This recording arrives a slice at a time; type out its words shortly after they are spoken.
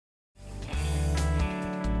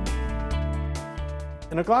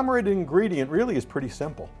An agglomerated ingredient really is pretty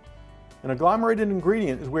simple. An agglomerated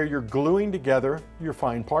ingredient is where you're gluing together your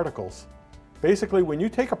fine particles. Basically, when you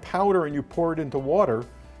take a powder and you pour it into water,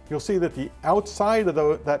 you'll see that the outside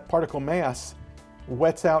of that particle mass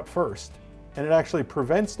wets out first, and it actually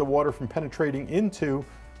prevents the water from penetrating into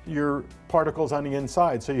your particles on the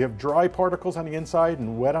inside. So you have dry particles on the inside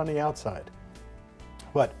and wet on the outside.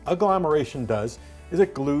 What agglomeration does is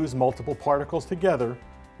it glues multiple particles together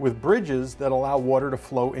with bridges that allow water to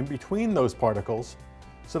flow in between those particles,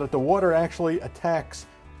 so that the water actually attacks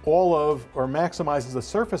all of, or maximizes the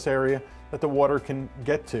surface area that the water can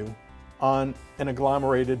get to on an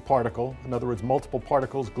agglomerated particle. In other words, multiple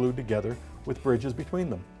particles glued together with bridges between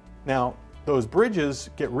them. Now, those bridges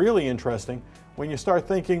get really interesting when you start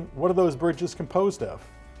thinking, what are those bridges composed of?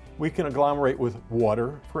 We can agglomerate with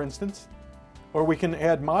water, for instance, or we can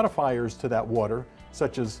add modifiers to that water,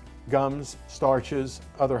 such as gums, starches,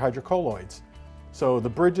 other hydrocolloids. So the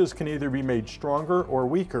bridges can either be made stronger or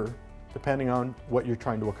weaker, depending on what you're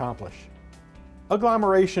trying to accomplish.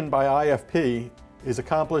 Agglomeration by IFP is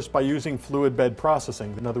accomplished by using fluid bed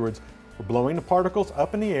processing. In other words, we're blowing the particles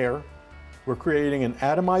up in the air, we're creating an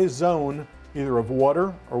atomized zone, either of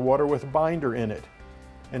water or water with a binder in it.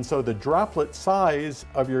 And so the droplet size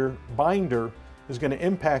of your binder is going to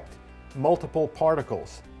impact multiple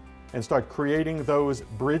particles and start creating those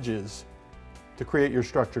bridges to create your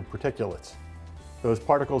structured particulates. Those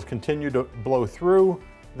particles continue to blow through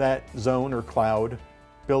that zone or cloud,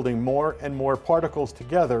 building more and more particles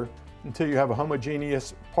together until you have a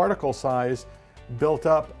homogeneous particle size built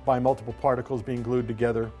up by multiple particles being glued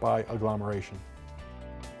together by agglomeration.